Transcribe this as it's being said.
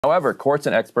However, courts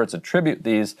and experts attribute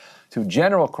these to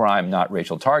general crime, not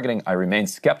racial targeting. I remain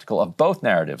skeptical of both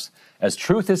narratives, as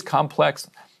truth is complex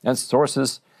and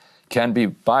sources can be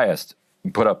biased.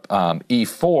 Put up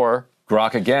E4,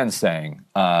 Grok again saying,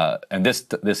 and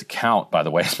this account, by the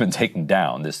way, has been taken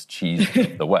down, this cheese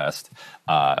of the West,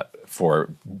 for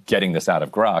getting this out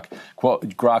of Grok. Quote,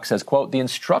 Grok says, quote, the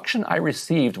instruction I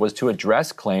received was to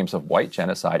address claims of white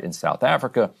genocide in South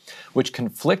Africa, which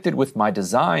conflicted with my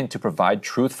design to provide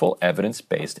truthful,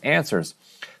 evidence-based answers.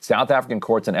 South African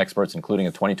courts and experts, including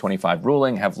a 2025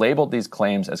 ruling, have labeled these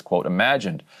claims as, quote,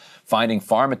 imagined, finding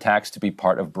farm attacks to be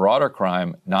part of broader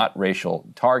crime, not racial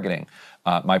targeting.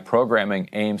 My programming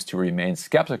aims to remain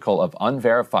skeptical of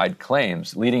unverified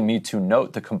claims, leading me to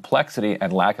note the complexity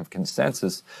and lack of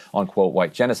consensus on, quote,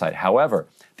 white genocide. However,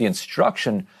 the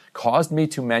instruction caused me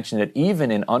to mention it even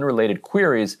in unrelated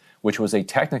queries, which was a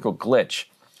technical glitch.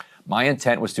 My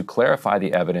intent was to clarify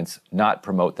the evidence, not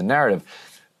promote the narrative.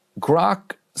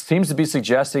 Grok seems to be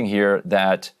suggesting here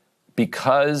that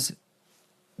because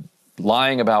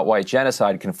lying about white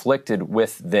genocide conflicted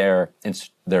with their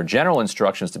general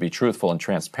instructions to be truthful and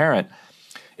transparent,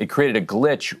 it created a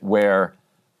glitch where,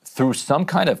 through some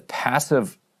kind of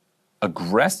passive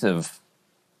aggressive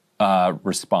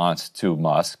response to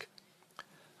Musk,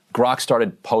 Grok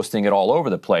started posting it all over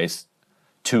the place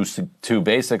to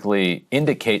basically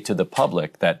indicate to the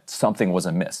public that something was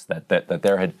amiss,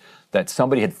 that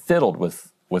somebody had fiddled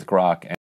with Grok.